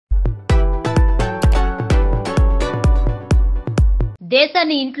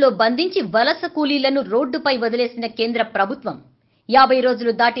దేశాన్ని ఇంట్లో బంధించి వలస కూలీలను రోడ్డుపై వదిలేసిన కేంద్ర ప్రభుత్వం 50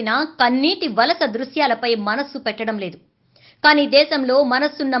 రోజులు దాటినా కన్నీటి వలస దృశ్యాలపై మనస్సు పెట్టడం లేదు. కానీ దేశంలో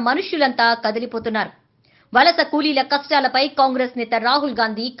మనస్సున్న మనుష్యులంతా కదిలిపోతున్నారు. వలస కూలీల కష్టాలపై కాంగ్రెస్ నేత రాహుల్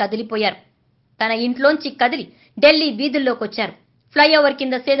గాంధీ కదిలిపోయారు. తన ఇంట్లోంచి కదిలి ఢిల్లీ వీధుల్లోకొచ్చారు. ఫ్లైఓవర్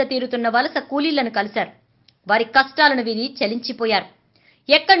కింద సేద తీరుతున్న వలస కూలీలను కలిశారు. వారి కష్టాలను విని చలించిపోయారు.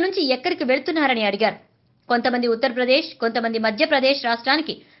 ఎక్కడి నుంచి ఎక్కడికి వెళ్తున్నారని అడిగారు. కొంతమంది ఉత్తరప్రదేశ్, కొంతమంది మధ్యప్రదేశ్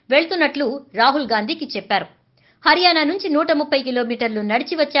రాష్ట్రానికి వెళ్తున్నట్లు రాహుల్ గాంధీకి చెప్పారు. హర్యానా నుంచి 130 కిలోమీటర్లు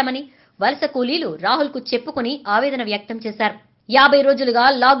నడిచి వచ్చామని వలస కూలీలు రాహుల్ కు చెప్పుకుని ఆవేదన వ్యక్తం చేశారు. 50 రోజులుగా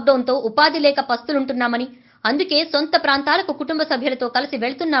లాక్డౌన్ తో ఉపాధి లేక పస్తులుంటున్నామని, అందుకే సొంత ప్రాంతాలకు కుటుంబ సభ్యులతో కలిసి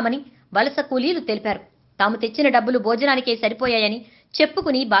వెళ్తున్నామని వలస కూలీలు తెలిపారు. తాము తెచ్చిన డబ్బులు భోజనానికే సరిపోయాయని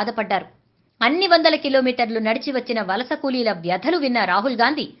చెప్పుకుని బాధపడ్డారు. అన్ని వందల కిలోమీటర్లు నడిచి వచ్చిన వలస కూలీల వ్యధలు విన్న రాహుల్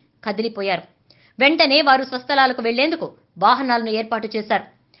గాంధీ కదిలిపోయారు. వెంటనే వారు స్వస్థలాలకు వెళ్లేందుకు వాహనాలను ఏర్పాటు చేశారు.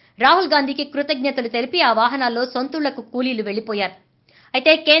 రాహుల్ గాంధీకి కృతజ్ఞతలు తెలిపి ఆ వాహనాల్లో సొంతూళ్లకు కూలీలు వెళ్లిపోయారు.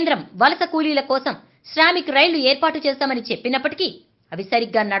 అయితే కేంద్రం వలస కూలీల కోసం శ్రామిక్ రైళ్లు ఏర్పాటు చేస్తామని చెప్పినప్పటికీ అవి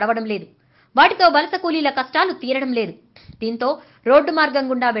సరిగ్గా నడవడం లేదు. వాటితో వలస కూలీల కష్టాలు తీరడం లేదు. దీంతో రోడ్డు మార్గం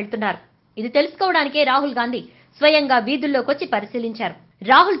గుండా వెళ్తున్నారు. ఇది తెలుసుకోవడానికే రాహుల్ గాంధీ స్వయంగా వీధుల్లోకొచ్చి పరిశీలించారు.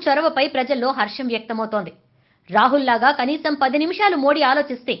 రాహుల్ చొరవపై ప్రజల్లో హర్షం వ్యక్తమవుతోంది. రాహుల్ లాగా కనీసం 10 నిమిషాలు మోడీ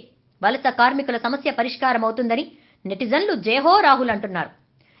ఆలోచిస్తే వలస కార్మికుల సమస్య పరిష్కారం అవుతుందని నెటిజన్లు జై హో రాహుల్ అంటున్నారు.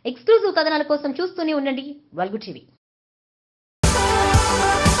 ఎక్స్క్లూజివ్ కథనాల కోసం చూస్తూనే ఉండండి వెలుగు టీవీ.